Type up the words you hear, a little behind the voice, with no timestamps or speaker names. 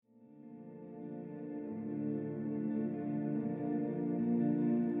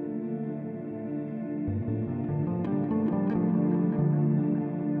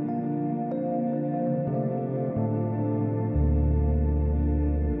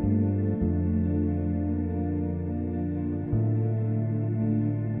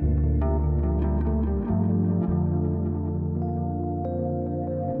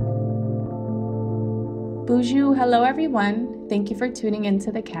Bonjour, hello everyone. Thank you for tuning into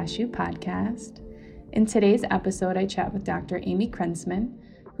the Cashew Podcast. In today's episode, I chat with Dr. Amy Krensman,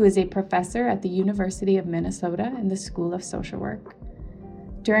 who is a professor at the University of Minnesota in the School of Social Work.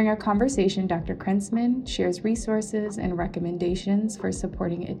 During our conversation, Dr. Krensman shares resources and recommendations for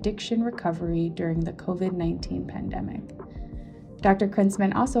supporting addiction recovery during the COVID-19 pandemic. Dr.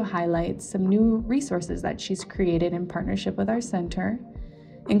 Krensman also highlights some new resources that she's created in partnership with our center,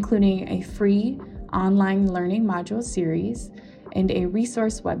 including a free online learning module series and a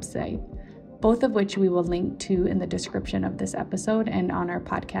resource website, both of which we will link to in the description of this episode and on our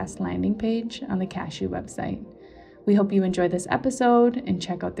podcast landing page on the Cashew website. We hope you enjoy this episode and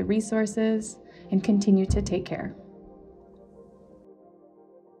check out the resources and continue to take care.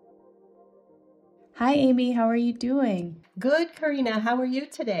 Hi, Amy. How are you doing? Good, Karina. How are you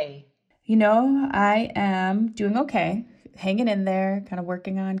today? I am doing okay. Hanging in there, kind of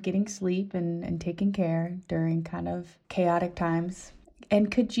working on getting sleep and taking care during kind of chaotic times.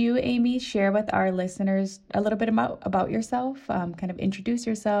 And could you, Amy, share with our listeners a little bit about yourself, kind of introduce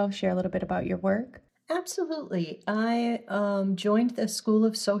yourself, share a little bit about your work? Absolutely. I joined the School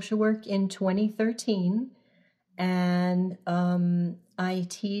of Social Work in 2013, and I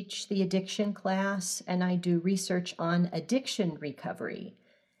teach the addiction class, and I do research on addiction recovery.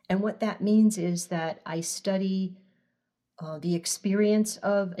 And what that means is that I study the experience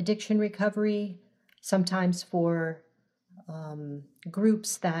of addiction recovery, sometimes for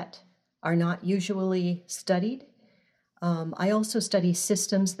groups that are not usually studied. I also study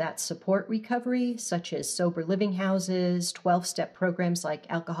systems that support recovery, such as sober living houses, 12-step programs like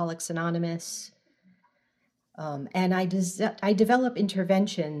Alcoholics Anonymous. And I develop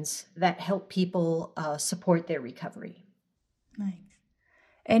interventions that help people support their recovery. Nice.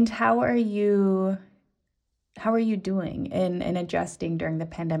 And how are you doing in adjusting during the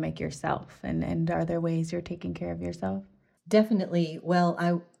pandemic yourself? And are there ways you're taking care of yourself? Definitely.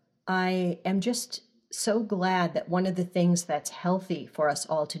 Well, I am just so glad that one of the things that's healthy for us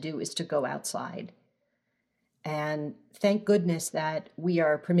all to do is to go outside. And thank goodness that we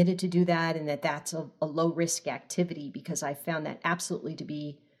are permitted to do that and that that's a low-risk activity, because I found that absolutely to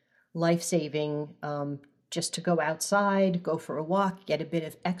be life-saving, just to go outside, go for a walk, get a bit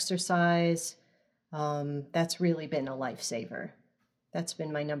of exercise. That's really been a lifesaver. That's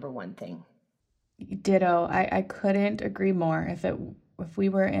been my number one thing. Ditto. I couldn't agree more. If we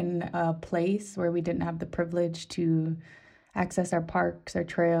were in a place where we didn't have the privilege to access our parks, our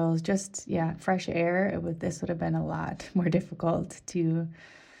trails, fresh air, this would have been a lot more difficult to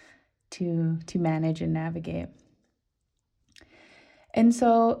manage and navigate. And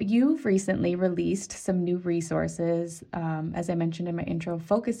so you've recently released some new resources, as I mentioned in my intro,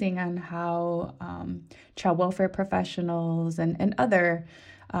 focusing on how child welfare professionals and other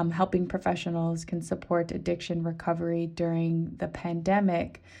helping professionals can support addiction recovery during the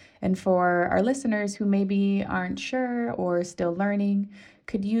pandemic. And for our listeners who maybe aren't sure or still learning,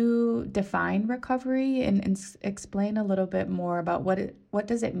 could you define recovery and explain a little bit more about what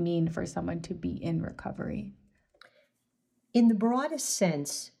does it mean for someone to be in recovery? In the broadest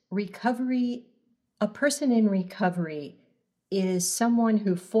sense, a person in recovery is someone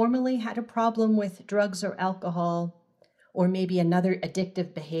who formerly had a problem with drugs or alcohol, or maybe another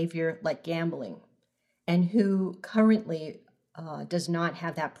addictive behavior like gambling, and who currently does not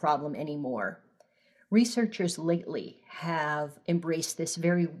have that problem anymore. Researchers lately have embraced this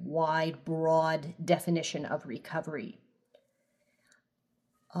very wide, broad definition of recovery.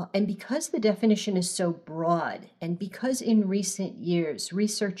 And because the definition is so broad, and because in recent years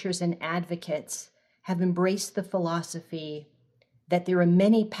researchers and advocates have embraced the philosophy that there are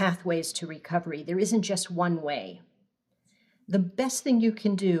many pathways to recovery, there isn't just one way. The best thing you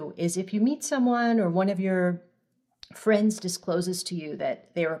can do is, if you meet someone or one of your friends discloses to you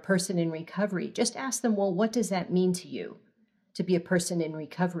that they're a person in recovery, just ask them, well, what does that mean to you to be a person in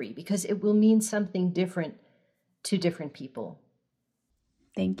recovery? Because it will mean something different to different people.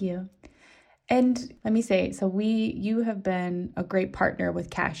 Thank you. And let me say, so you have been a great partner with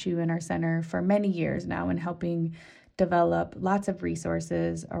Cashew in our center for many years now in helping develop lots of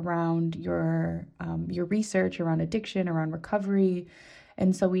resources around your research around addiction, around recovery.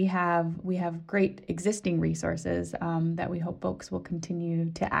 And so we have great existing resources that we hope folks will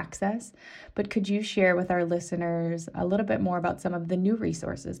continue to access. But could you share with our listeners a little bit more about some of the new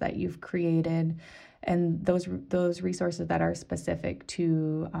resources that you've created, and those resources that are specific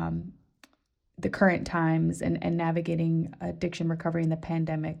to the current times and navigating addiction recovery in the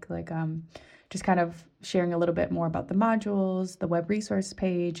pandemic, like just kind of sharing a little bit more about the modules, the web resource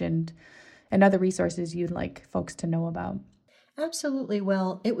page, and other resources you'd like folks to know about? Absolutely.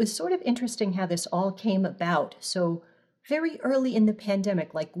 Well, it was sort of interesting how this all came about. So, very early in the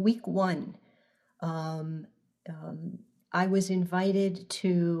pandemic, like week one, um, um, I was invited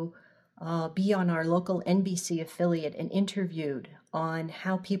to be on our local NBC affiliate and interviewed on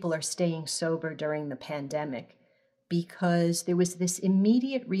how people are staying sober during the pandemic, because there was this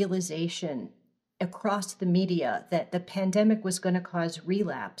immediate realization across the media that the pandemic was going to cause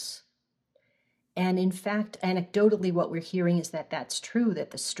relapse. And in fact, anecdotally, what we're hearing is that that's true,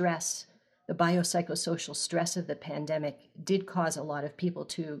 that the stress, the biopsychosocial stress of the pandemic did cause a lot of people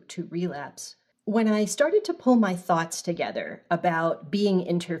to relapse. When I started to pull my thoughts together about being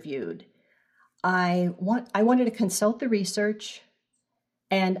interviewed, I wanted to consult the research,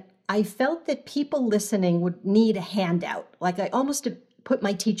 and I felt that people listening would need a handout. Like I almost put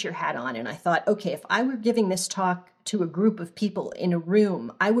my teacher hat on, and I thought, okay, if I were giving this talk to a group of people in a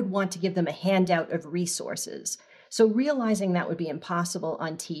room, I would want to give them a handout of resources. So realizing that would be impossible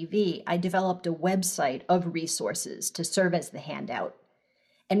on TV, I developed a website of resources to serve as the handout.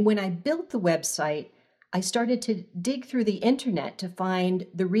 And when I built the website, I started to dig through the internet to find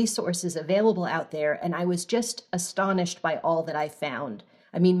the resources available out there, and I was just astonished by all that I found.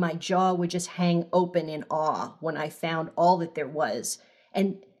 I mean, my jaw would just hang open in awe when I found all that there was.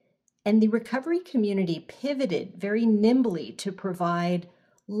 And the recovery community pivoted very nimbly to provide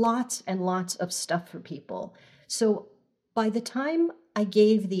lots and lots of stuff for people. So by the time I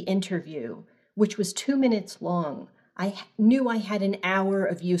gave the interview, which was 2 minutes long, I knew I had an hour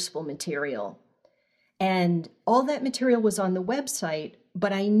of useful material. And all that material was on the website,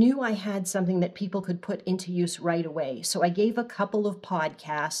 but I knew I had something that people could put into use right away. So I gave a couple of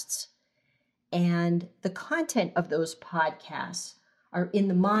podcasts, and the content of those podcasts are in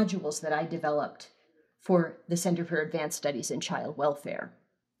the modules that I developed for the Center for Advanced Studies in Child Welfare.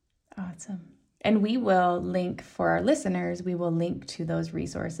 Awesome. And we will link, for our listeners, we will link to those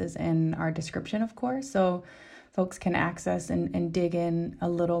resources in our description, of course, so folks can access and dig in a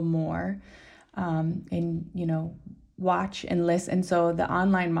little more, and, watch and listen. So the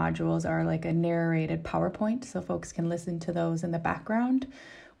online modules are like a narrated PowerPoint, so folks can listen to those in the background.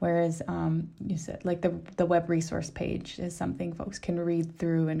 Whereas you said like the web resource page is something folks can read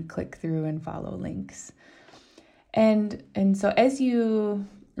through and click through and follow links. And so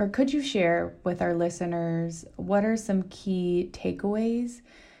could you share with our listeners, what are some key takeaways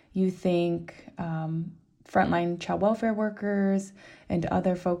you think frontline child welfare workers and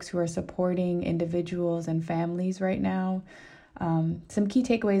other folks who are supporting individuals and families right now, some key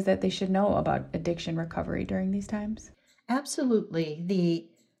takeaways that they should know about addiction recovery during these times? Absolutely.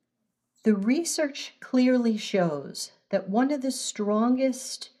 The research clearly shows that one of the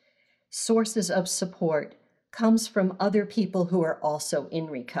strongest sources of support comes from other people who are also in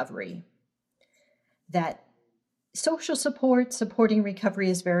recovery. That social support, supporting recovery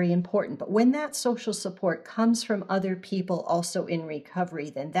is very important, but when that social support comes from other people also in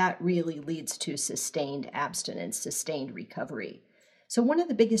recovery, then that really leads to sustained abstinence, sustained recovery. So one of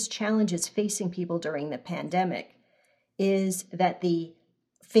the biggest challenges facing people during the pandemic is that the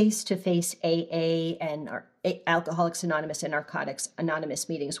face-to-face AA and Alcoholics Anonymous and Narcotics Anonymous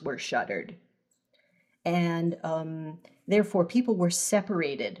meetings were shuttered. And therefore, people were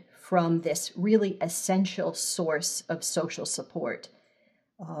separated from this really essential source of social support.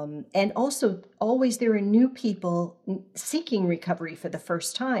 And also, always there are new people seeking recovery for the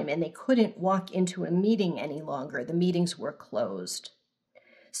first time, and they couldn't walk into a meeting any longer. The meetings were closed.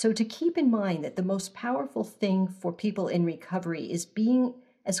 So to keep in mind that the most powerful thing for people in recovery is being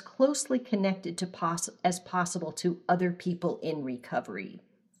as closely connected as possible to other people in recovery.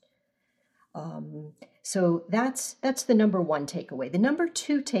 So that's the number one takeaway. The number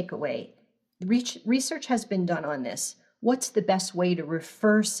two takeaway, research has been done on this. What's the best way to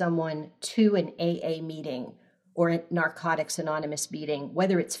refer someone to an AA meeting or a Narcotics Anonymous meeting,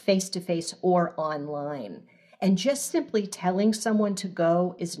 whether it's face-to-face or online? And just simply telling someone to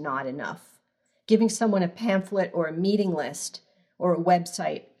go is not enough. Giving someone a pamphlet or a meeting list or a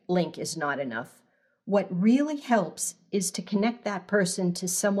website link is not enough. What really helps is to connect that person to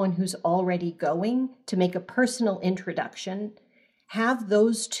someone who's already going, to make a personal introduction, have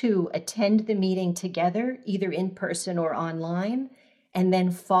those two attend the meeting together, either in person or online, and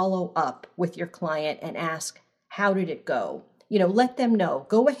then follow up with your client and ask, how did it go? Let them know.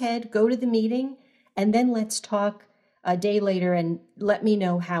 Go ahead, go to the meeting, and then let's talk a day later and let me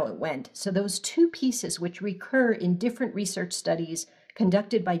know how it went. So those two pieces, which recur in different research studies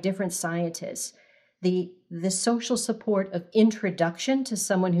conducted by different scientists, the social support of introduction to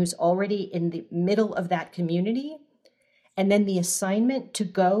someone who's already in the middle of that community, and then the assignment to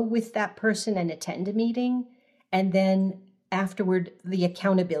go with that person and attend a meeting, and then afterward, the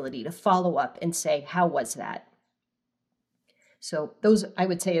accountability to follow up and say, how was that? So those, I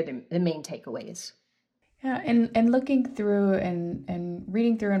would say, are the main takeaways. Yeah, and looking through and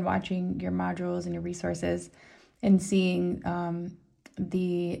reading through and watching your modules and your resources and seeing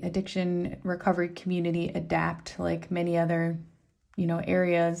the addiction recovery community adapt like many other,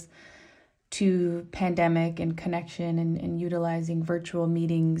 areas to pandemic and connection and utilizing virtual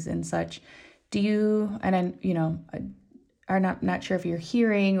meetings and such. Do you, and I, are not sure if you're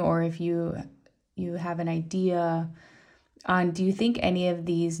hearing or if you have an idea on, do you think any of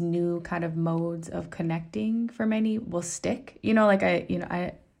these new kind of modes of connecting for many will stick?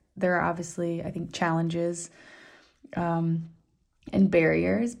 There are obviously, I think, challenges and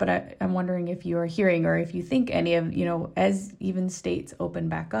barriers, but I'm wondering if you are hearing or if you think any of, as even states open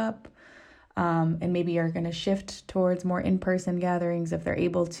back up and maybe are going to shift towards more in-person gatherings if they're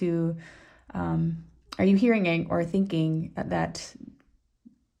able to, are you hearing or thinking that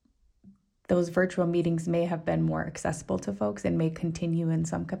those virtual meetings may have been more accessible to folks and may continue in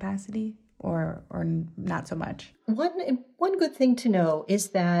some capacity or not so much? One good thing to know is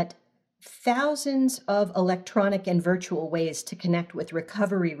that thousands of electronic and virtual ways to connect with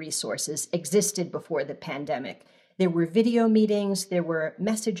recovery resources existed before the pandemic. There were video meetings, there were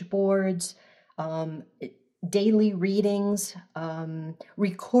message boards, daily readings,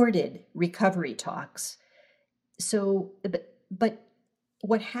 recorded recovery talks. So, but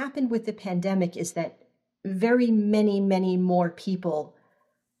what happened with the pandemic is that very many, many more people,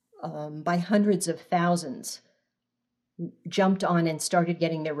 by hundreds of thousands, jumped on and started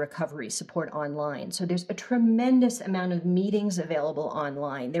getting their recovery support online. So there's a tremendous amount of meetings available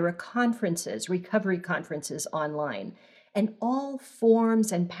online. There are conferences, recovery conferences online, and all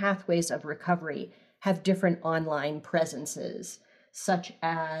forms and pathways of recovery have different online presences, such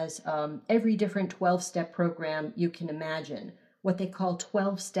as every different 12-step program you can imagine, what they call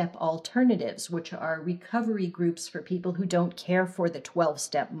 12-step alternatives, which are recovery groups for people who don't care for the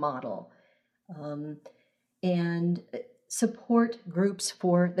 12-step model, and support groups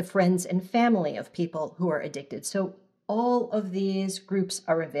for the friends and family of people who are addicted. So all of these groups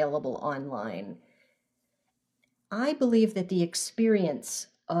are available online. I believe that the experience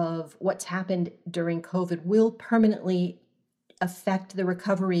of what's happened during COVID will permanently affect the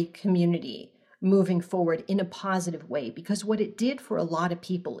recovery community moving forward in a positive way, because what it did for a lot of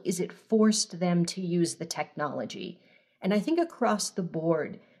people is it forced them to use the technology. And I think across the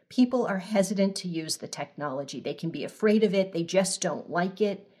board, people are hesitant to use the technology. They can be afraid of it. They just don't like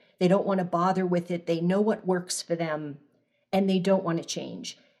it. They don't want to bother with it. They know what works for them, and they don't want to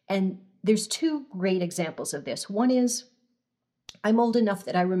change. And there's two great examples of this. One is, I'm old enough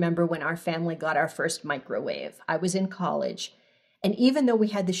that I remember when our family got our first microwave. I was in college. And even though we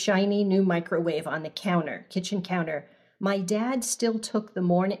had the shiny new microwave on the kitchen counter, my dad still took the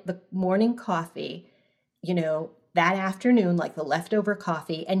morning coffee, that afternoon, like the leftover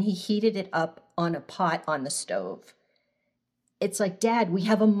coffee, and he heated it up on a pot on the stove. It's like, Dad, we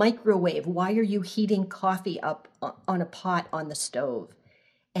have a microwave. Why are you heating coffee up on a pot on the stove?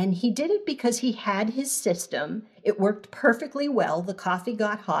 And he did it because he had his system. It worked perfectly well. The coffee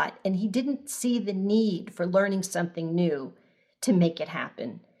got hot, and he didn't see the need for learning something new to make it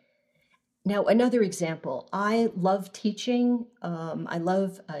happen. Now, another example, I love teaching. I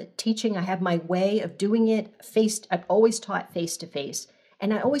love teaching. I have my way of doing it. I've always taught face-to-face.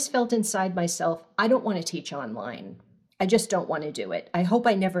 And I always felt inside myself, I don't want to teach online. I just don't want to do it. I hope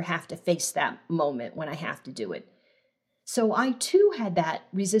I never have to face that moment when I have to do it. So I too had that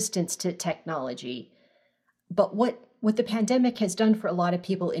resistance to technology. But what the pandemic has done for a lot of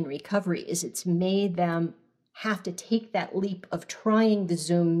people in recovery is it's made them have to take that leap of trying the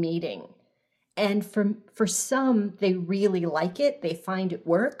Zoom meeting. And for some, they really like it. They find it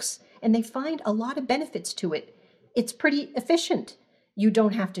works, and they find a lot of benefits to it. It's pretty efficient. You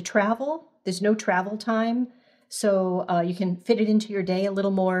don't have to travel. There's no travel time. So you can fit it into your day a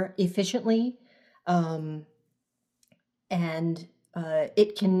little more efficiently. And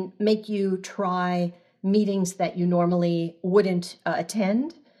it can make you try meetings that you normally wouldn't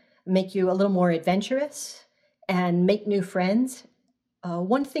attend, make you a little more adventurous, and make new friends.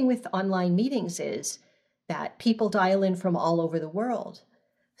 One thing with online meetings is that people dial in from all over the world.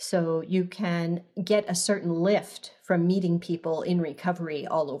 So you can get a certain lift from meeting people in recovery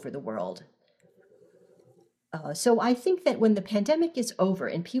all over the world. So I think that when the pandemic is over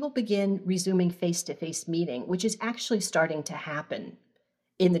and people begin resuming face-to-face meeting, which is actually starting to happen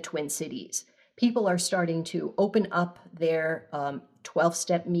in the Twin Cities, people are starting to open up their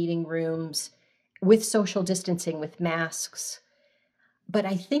 12-step meeting rooms with social distancing, with masks. But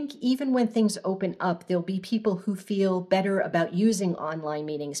I think even when things open up, there'll be people who feel better about using online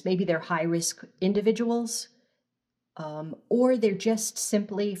meetings. Maybe they're high-risk individuals, or they're just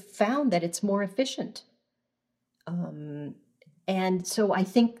simply found that it's more efficient. And so I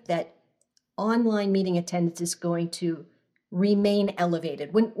think that online meeting attendance is going to remain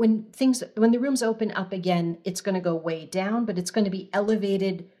elevated. When the rooms open up again, it's going to go way down, but it's going to be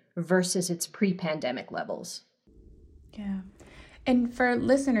elevated versus its pre-pandemic levels. Yeah. And for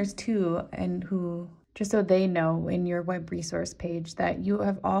listeners too, and who, just so they know, in your web resource page that you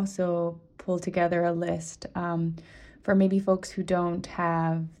have also pulled together a list for maybe folks who don't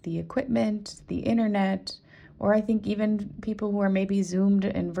have the equipment, the internet, or I think even people who are maybe Zoomed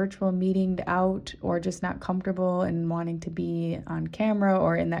and virtual meetinged out, or just not comfortable and wanting to be on camera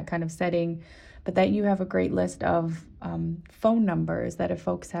or in that kind of setting, but that you have a great list of phone numbers that if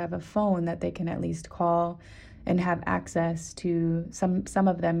folks have a phone that they can at least call and have access to some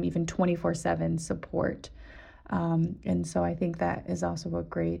of them even 24/7 support. And so I think that is also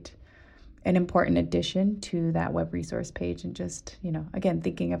an important addition to that web resource page, and just, again,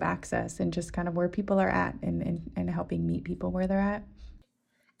 thinking of access and just kind of where people are at and helping meet people where they're at.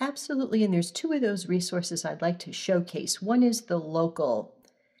 Absolutely. And there's two of those resources I'd like to showcase. One is the local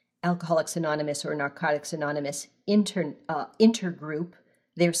Alcoholics Anonymous or Narcotics Anonymous intergroup.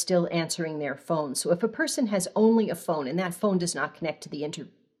 They're still answering their phone. So if a person has only a phone and that phone does not connect to the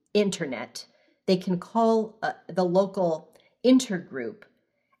internet, they can call the local intergroup,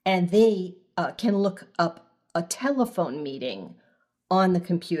 and they can look up a telephone meeting on the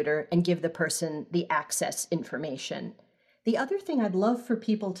computer and give the person the access information. The other thing I'd love for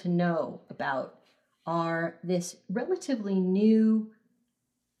people to know about are this relatively new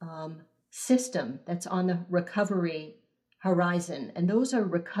system that's on the recovery horizon, and those are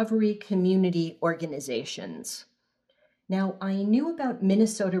recovery community organizations. Now, I knew about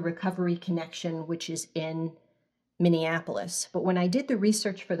Minnesota Recovery Connection, which is in Minneapolis, but when I did the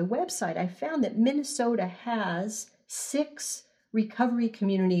research for the website, I found that Minnesota has 6 recovery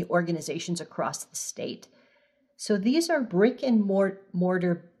community organizations across the state. So these are brick and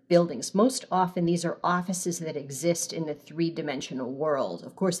mortar buildings. Most often, these are offices that exist in the 3-dimensional world.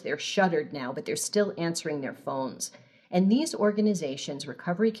 Of course, they're shuttered now, but they're still answering their phones. And these organizations,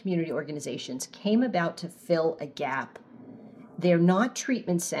 recovery community organizations, came about to fill a gap. They're not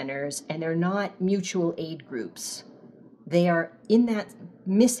treatment centers, and they're not mutual aid groups. They are in that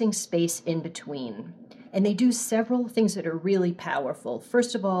missing space in between. And they do several things that are really powerful.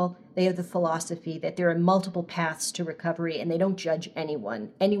 First of all, they have the philosophy that there are multiple paths to recovery, and they don't judge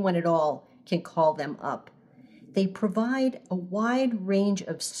anyone. Anyone at all can call them up. They provide a wide range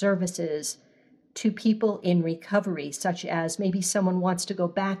of services to people in recovery, such as maybe someone wants to go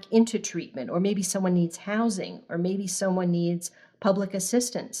back into treatment, or maybe someone needs housing, or maybe someone needs public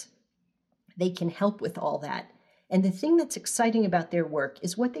assistance. They can help with all that. And the thing that's exciting about their work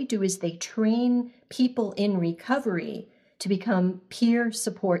is what they do is they train people in recovery to become peer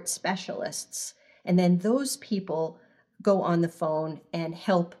support specialists. And then those people go on the phone and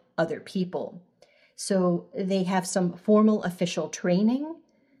help other people. So they have some formal official training.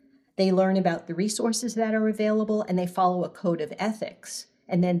 They learn about the resources that are available, and they follow a code of ethics.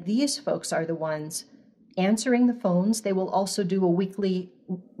 And then these folks are the ones answering the phones. They will also do a weekly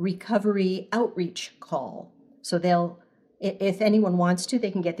recovery outreach call. So if anyone wants to,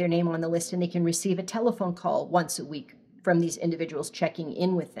 they can get their name on the list, and they can receive a telephone call once a week from these individuals checking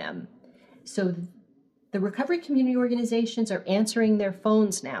in with them. So the recovery community organizations are answering their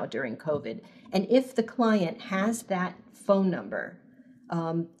phones now during COVID. And if the client has that phone number,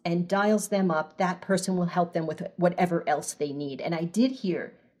 and dials them up, that person will help them with whatever else they need. And I did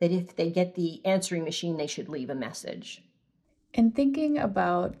hear that if they get the answering machine, they should leave a message. And thinking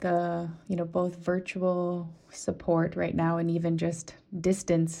about the, both virtual support right now and even just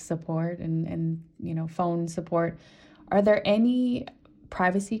distance support and phone support, are there any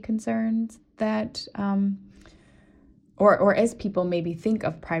privacy concerns that, or as people maybe think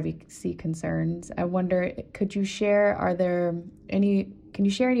of privacy concerns, I wonder, can you share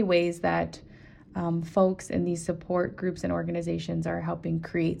any ways that folks in these support groups and organizations are helping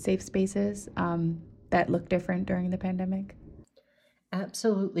create safe spaces that look different during the pandemic?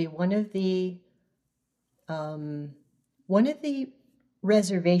 Absolutely. One of the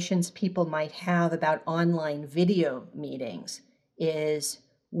reservations people might have about online video meetings is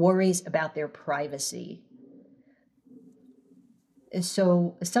worries about their privacy.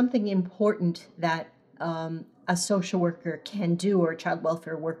 So something important that a social worker can do, or a child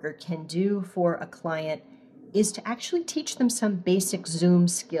welfare worker can do for a client, is to actually teach them some basic Zoom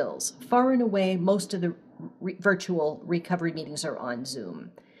skills. Far and away, most of the virtual recovery meetings are on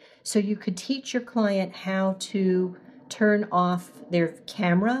Zoom. So you could teach your client how to turn off their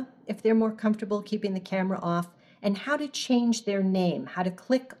camera if they're more comfortable keeping the camera off, and how to change their name, how to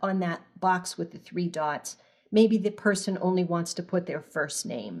click on that box with the 3 dots. Maybe the person only wants to put their first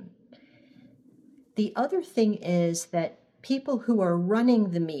name. The other thing is that people who are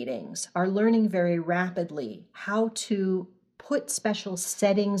running the meetings are learning very rapidly how to put special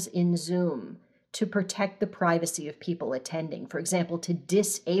settings in Zoom to protect the privacy of people attending. For example, to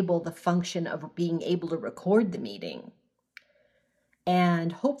disable the function of being able to record the meeting.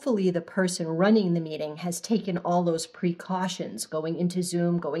 And hopefully the person running the meeting has taken all those precautions going into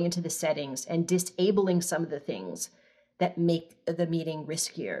Zoom, going into the settings, and disabling some of the things that make the meeting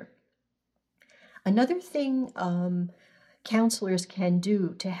riskier. Another thing counselors can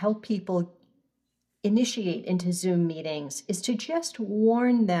do to help people initiate into Zoom meetings is to just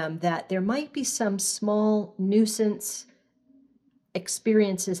warn them that there might be some small nuisance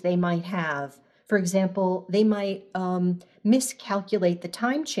experiences they might have. For example, they might miscalculate the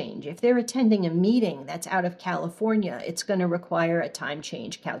time change. If they're attending a meeting that's out of California, it's going to require a time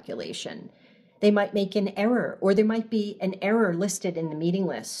change calculation. They might make an error, or there might be an error listed in the meeting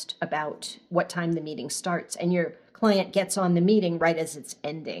list about what time the meeting starts, and your client gets on the meeting right as it's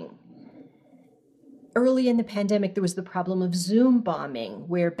ending. Early in the pandemic, there was the problem of Zoom bombing,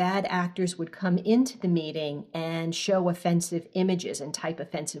 where bad actors would come into the meeting and show offensive images and type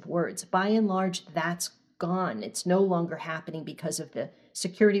offensive words. By and large, that's gone. It's no longer happening because of the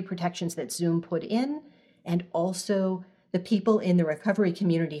security protections that Zoom put in, and also the people in the recovery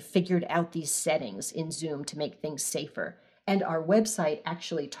community figured out these settings in Zoom to make things safer. And our website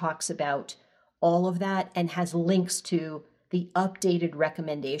actually talks about all of that and has links to the updated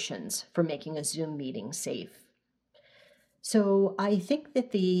recommendations for making a Zoom meeting safe. So I think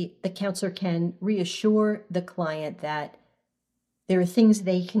that the counselor can reassure the client that there are things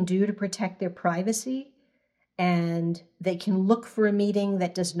they can do to protect their privacy, and they can look for a meeting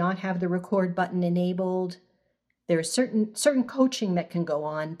that does not have the record button enabled. There's certain coaching that can go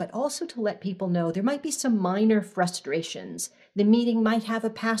on, but also to let people know there might be some minor frustrations. The meeting might have a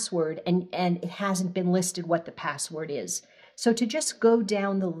password and it hasn't been listed what the password is. So to just go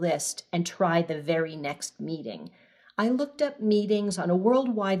down the list and try the very next meeting. I looked up meetings on a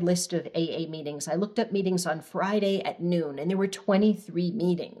worldwide list of AA meetings. I looked up meetings on Friday at noon, and there were 23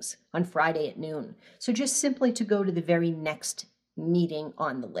 meetings on Friday at noon. So just simply to go to the very next meeting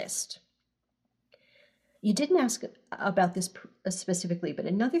on the list. You didn't ask about this specifically, but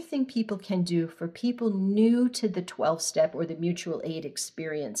another thing people can do for people new to the 12-step or the mutual aid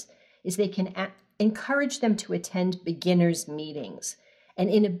experience is they can encourage them to attend beginners meetings. And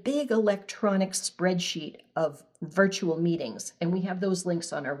in a big electronic spreadsheet of virtual meetings, and we have those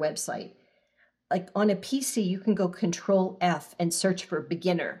links on our website, like on a PC, you can go Control F and search for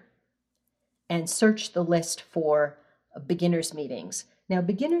beginner and search the list for beginners meetings. Now,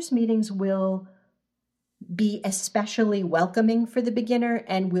 beginners meetings will be especially welcoming for the beginner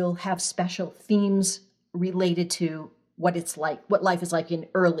and will have special themes related to what it's like, what life is like in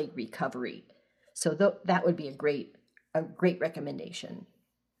early recovery. So that would be a great recommendation.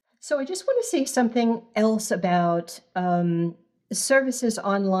 So I just want to say something else about services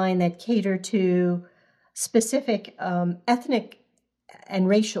online that cater to specific ethnic and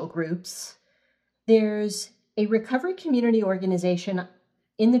racial groups. There's a recovery community organization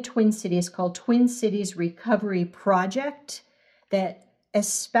in the Twin Cities called Twin Cities Recovery Project that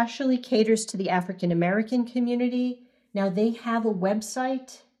especially caters to the African American community. Now they have a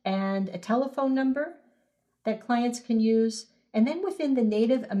website and a telephone number that clients can use. And then within the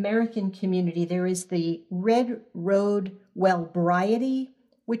Native American community, there is the Red Road Wellbriety,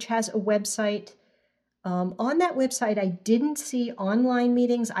 which has a website. On that website, I didn't see online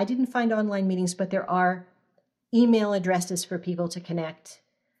meetings. I didn't find online meetings, but there are email addresses for people to connect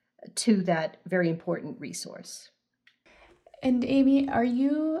to that very important resource. And Amy, are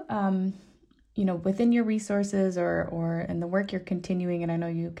you, within your resources or in the work you're continuing, and I know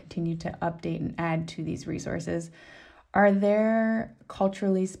you continue to update and add to these resources, are there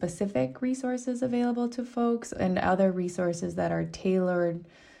culturally specific resources available to folks and other resources that are tailored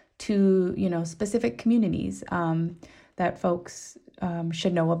to, specific communities that folks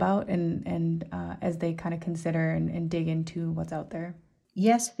should know about and as they kind of consider and dig into what's out there?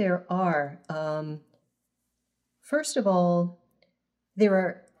 Yes, there are. First of all, there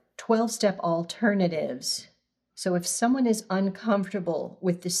are 12-step alternatives. So if someone is uncomfortable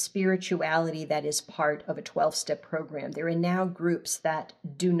with the spirituality that is part of a 12-step program, there are now groups that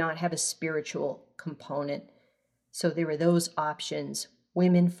do not have a spiritual component. So there are those options.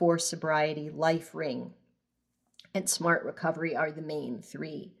 Women for Sobriety, Life Ring. and Smart Recovery are the main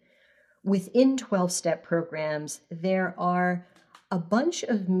three. Within 12-step programs, there are a bunch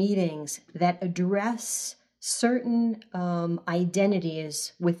of meetings that address certain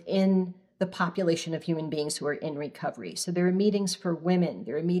identities within the population of human beings who are in recovery. So there are meetings for women,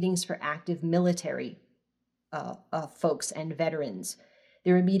 there are meetings for active military folks and veterans.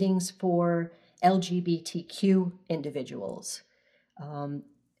 There are meetings for LGBTQ individuals.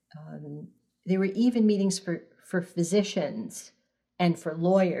 There were even meetings for physicians and for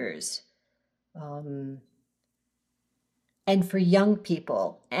lawyers and for young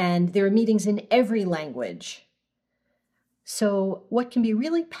people. And there are meetings in every language. So what can be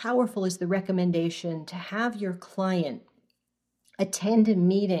really powerful is the recommendation to have your client attend a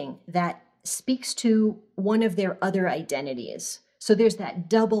meeting that speaks to one of their other identities. So there's that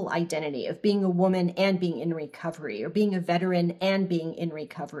double identity of being a woman and being in recovery, or being a veteran and being in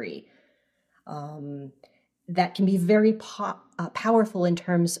recovery. That can be very powerful in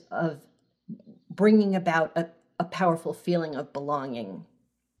terms of bringing about a powerful feeling of belonging.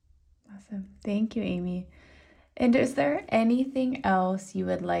 Awesome. Thank you, Amy. And is there anything else you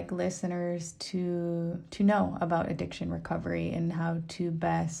would like listeners to know about addiction recovery and how to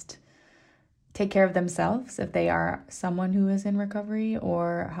best take care of themselves if they are someone who is in recovery,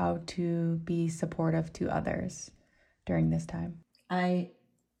 or how to be supportive to others during this time? I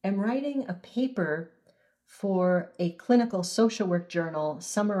am writing a paper for a clinical social work journal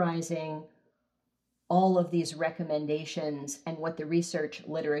summarizing all of these recommendations and what the research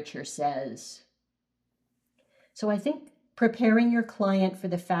literature says. So I think preparing your client for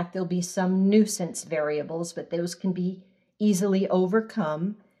the fact there'll be some nuisance variables, but those can be easily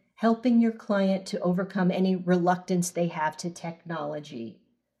overcome, helping your client to overcome any reluctance they have to technology.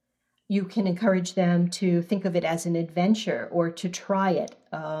 You can encourage them to think of it as an adventure or to try it.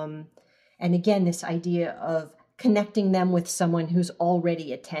 And again, this idea of connecting them with someone who's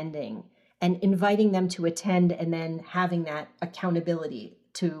already attending and inviting them to attend, and then having that accountability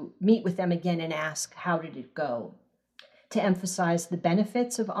to meet with them again and ask, how did it go? To emphasize the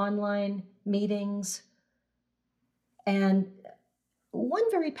benefits of online meetings. And one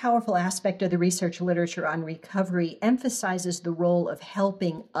very powerful aspect of the research literature on recovery emphasizes the role of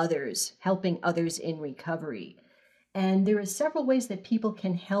helping others in recovery. And there are several ways that people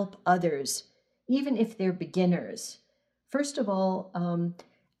can help others, even if they're beginners. First of all,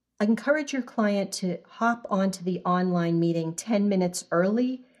 encourage your client to hop onto the online meeting 10 minutes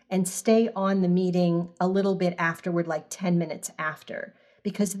early and stay on the meeting a little bit afterward, like 10 minutes after,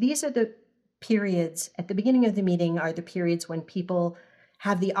 because these are the periods at the beginning of the meeting are the periods when people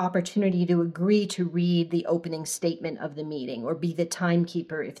have the opportunity to agree to read the opening statement of the meeting or be the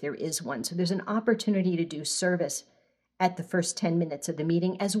timekeeper if there is one. So there's an opportunity to do service at the first 10 minutes of the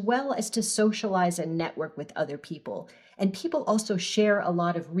meeting, as well as to socialize and network with other people. And people also share a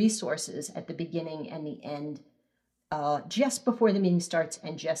lot of resources at the beginning and the end, just before the meeting starts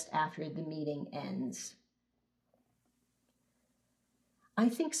and just after the meeting ends. I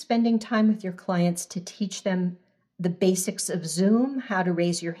think spending time with your clients to teach them the basics of Zoom, how to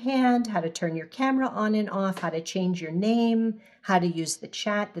raise your hand, how to turn your camera on and off, how to change your name, how to use the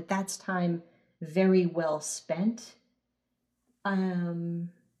chat, that's time very well spent. I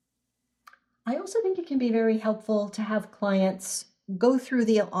also think it can be very helpful to have clients go through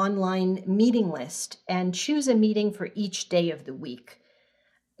the online meeting list and choose a meeting for each day of the week.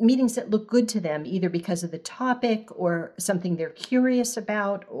 Meetings that look good to them, either because of the topic or something they're curious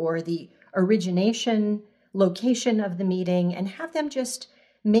about or the origination, location of the meeting, and have them just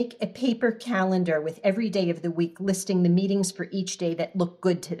make a paper calendar with every day of the week listing the meetings for each day that look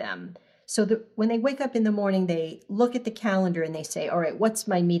good to them. So that when they wake up in the morning, they look at the calendar and they say, all right, what's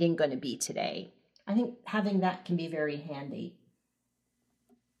my meeting going to be today? I think having that can be very handy.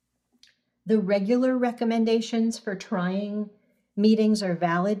 The regular recommendations for trying meetings are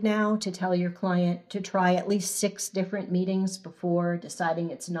valid now, to tell your client to try at least 6 different meetings before deciding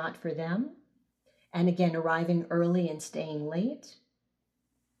it's not for them. And again, arriving early and staying late.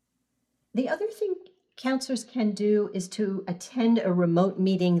 The other thing counselors can do is to attend a remote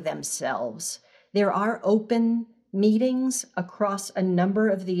meeting themselves. There are open meetings across a number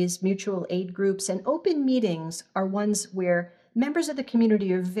of these mutual aid groups, and open meetings are ones where members of the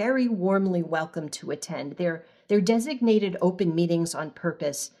community are very warmly welcome to attend. They're designated open meetings on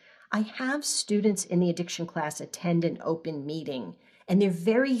purpose. I have students in the addiction class attend an open meeting, and they're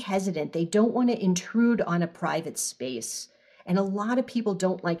very hesitant. They don't want to intrude on a private space. And a lot of people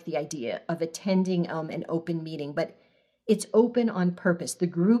don't like the idea of attending an open meeting, but it's open on purpose. The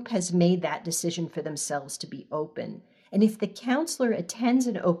group has made that decision for themselves to be open. And if the counselor attends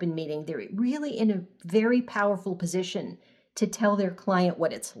an open meeting, they're really in a very powerful position to tell their client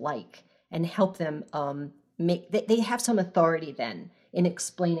what it's like and help them they have some authority then in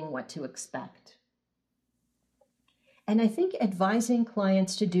explaining what to expect. And I think advising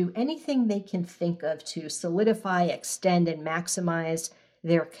clients to do anything they can think of to solidify, extend, and maximize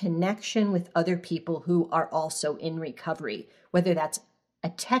their connection with other people who are also in recovery, whether that's a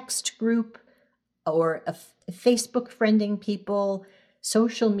text group or a Facebook friending people,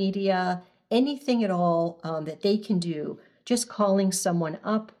 social media, anything at all that they can do, just calling someone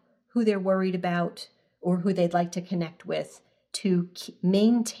up who they're worried about or who they'd like to connect with to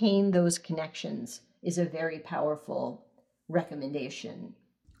maintain those connections is a very powerful recommendation.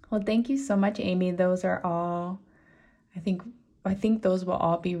 Well, thank you so much, Amy. Those are all, I think those will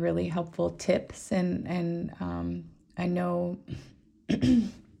all be really helpful tips. And I know,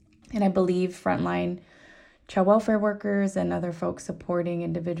 and I believe frontline child welfare workers and other folks supporting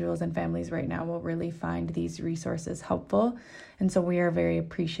individuals and families right now will really find these resources helpful. And so we are very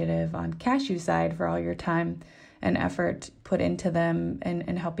appreciative on Cashew side for all your time and effort put into them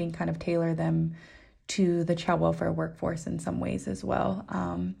and helping kind of tailor them to the child welfare workforce in some ways as well.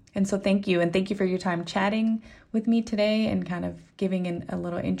 And so thank you. And thank you for your time chatting with me today and kind of giving a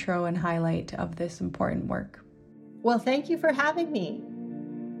little intro and highlight of this important work. Well, thank you for having me.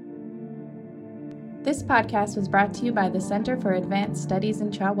 This podcast was brought to you by the Center for Advanced Studies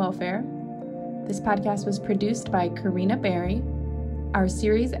in Child Welfare. This podcast was produced by Karina Berry. Our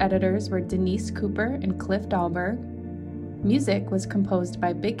series editors were Denise Cooper and Cliff Dahlberg. Music was composed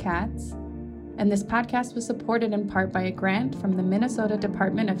by Big Cats. And this podcast was supported in part by a grant from the Minnesota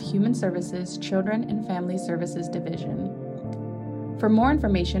Department of Human Services Children and Family Services Division. For more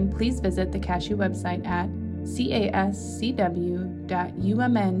information, please visit the Cashew website at cascw.umn.edu.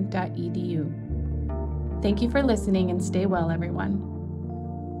 Thank you for listening and stay well, everyone.